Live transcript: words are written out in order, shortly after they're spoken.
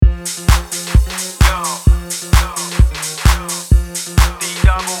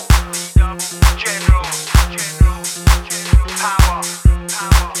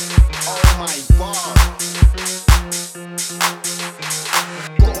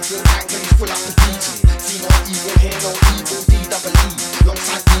full tank and it's full up with diesel. See no evil, hear no evil, D-double-E,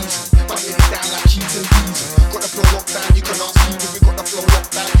 alongside diesel. Banging it down like cheese and diesel. Got the flow locked down, you can ask people. We got the flow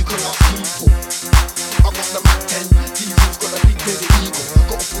locked down, you can ask people. I got the Mac 10, diesel's got a big busy eagle.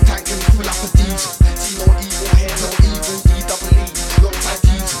 Got a full tank and it's full up with diesel. See no evil, hear no evil, D-double-E, alongside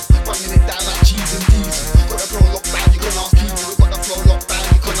diesel. Banging it down like cheese and diesel. Got the flow locked down, you can ask people. We got the flow locked down,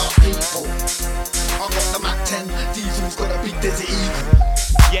 you can ask people. I got the Mac 10, diesel's got a big busy eagle.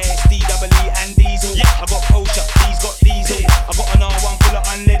 Yeah, it's D-double-E and Diesel. I got Porsche, he's got Diesel. I got an R1 full of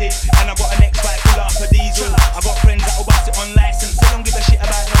unleaded, and I got an X5 full up for Diesel. I got friends that'll bust it on license. They don't give a shit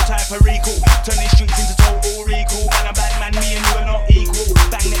about no type of recall. Turn these streets into total recall. Man, I'm bad man, me and you are not equal.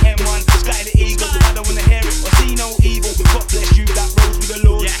 Bang the M1, sky the eagle. I don't wanna hear it or see no evil. God bless you that rose with the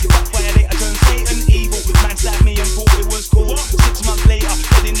Lord. But violator turned Satan evil. Man slapped me and thought it was cool. 6 months later,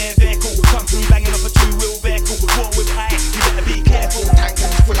 dead in their vehicle. Come through banging off a 2-wheel vehicle. War with I, you better be careful.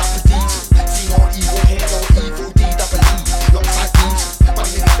 Full up with diesel. See no evil, hear no evil, D-double-E, alongside diesel.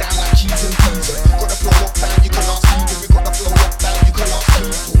 Banging it down like cheese and diesel. Got the flow locked down, you can ask people. We got the flow locked down, you can ask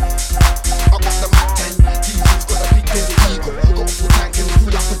people. I got the Mac 10, diesel's got a big busy eagle. Got a full tank and it's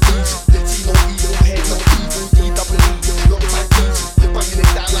full up with diesel. See no evil, hear no evil, D-double-E, alongside diesel. Banging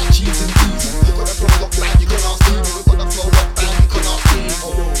it down like cheese and diesel. Got the flow locked down, you can ask people. We got the flow locked down, you can ask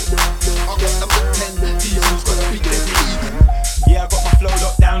people. I got the Mac 10, diesel's got a big busy eagle. Yeah, I got my flow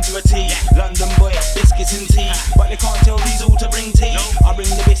locked down to a T. London boy, biscuits and tea. But they can't tell Diesel to bring tea. I bring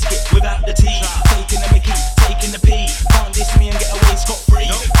the biscuit without the tea. Taking the mickey, taking the pee. Can't diss me and get away scot-free.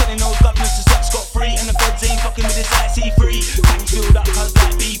 Telling those governors to stop scot-free. And the feds ain't fucking with this IC3. Tanks filled up cuz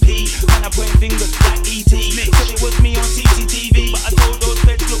like BP. Man, I point fingers like ET. Said it was me on CCTV. But I told those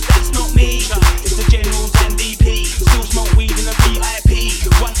feds, look, that's not me. It's the generals and DP. Still smoke weed in a VIP.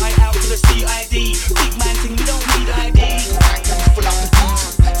 One eye out to the CID. Big man thing, we don't need ID. Full up with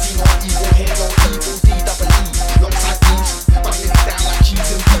diesel. See no evil, hear no evil, D-double-E, alongside diesel. Banging it down like cheese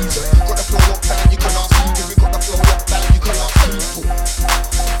and diesel. Got the flow locked down, you can ask people. We got the flow locked down, you can ask people.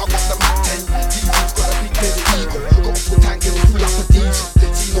 I got the Mac 10, diesel's got a big busy eagle. Got a full tank and it's full up with diesel.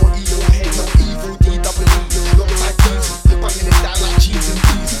 See no evil, hear no evil, D-double-E, alongside diesel. Banging it down like cheese and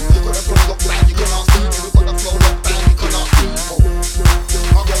diesel. Got the flow locked down, you can ask people. We got the flow locked down, you can ask people.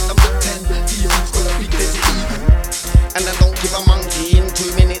 I got the Mac 10, diesel's got a big busy eagle. And I don't give a monkey in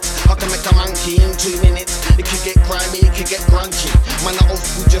 2 minutes. I can make a monkey in 2 minutes. It could get grimy, it could get grungy. Man, I old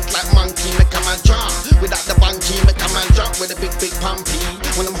school just like monkey. Make a man jump without the bunky. Make a man jump with a big pumpy.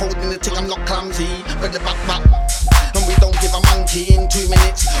 When I'm holding the thing, I'm not clumsy. With the back. And we don't give a monkey in 2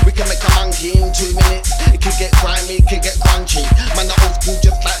 minutes. We can make a monkey in 2 minutes. It could get grimy,